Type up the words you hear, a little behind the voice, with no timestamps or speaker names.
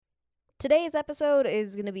Today's episode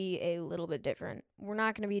is going to be a little bit different. We're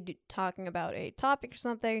not going to be talking about a topic or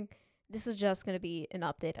something. This is just going to be an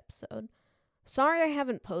update episode. Sorry I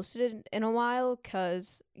haven't posted in a while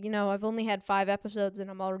because, I've only had 5 episodes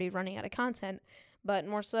and I'm already running out of content. But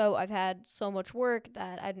more so, I've had so much work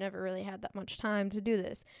that I'd never really had that much time to do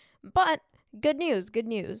this. But good news.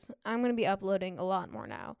 I'm going to be uploading a lot more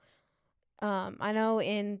now. I know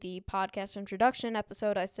in the podcast introduction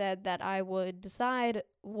episode, I said that I would decide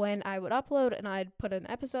when I would upload and I'd put an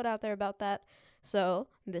episode out there about that. So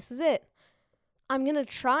this is it. I'm going to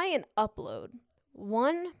try and upload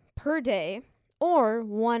 1 per day or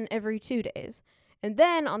 1 every 2 days. And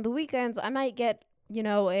then on the weekends, I might get,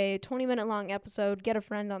 a 20-minute long episode, get a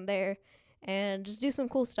friend on there, and just do some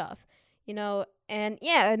cool stuff, And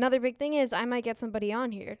yeah, another big thing is I might get somebody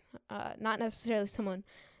on here, not necessarily someone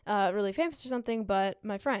really famous or something, but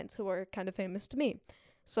my friends who are kind of famous to me.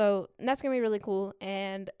 So that's going to be really cool,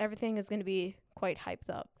 and everything is going to be quite hyped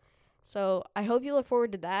up. So I hope you look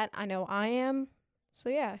forward to that. I know I am. So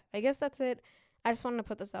yeah, I guess that's it. I just wanted to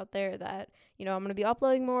put this out there that, I'm going to be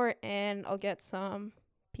uploading more, and I'll get some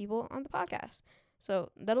people on the podcast.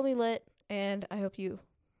 So that'll be lit, and I hope you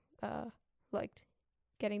liked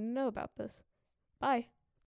getting to know about this. Bye.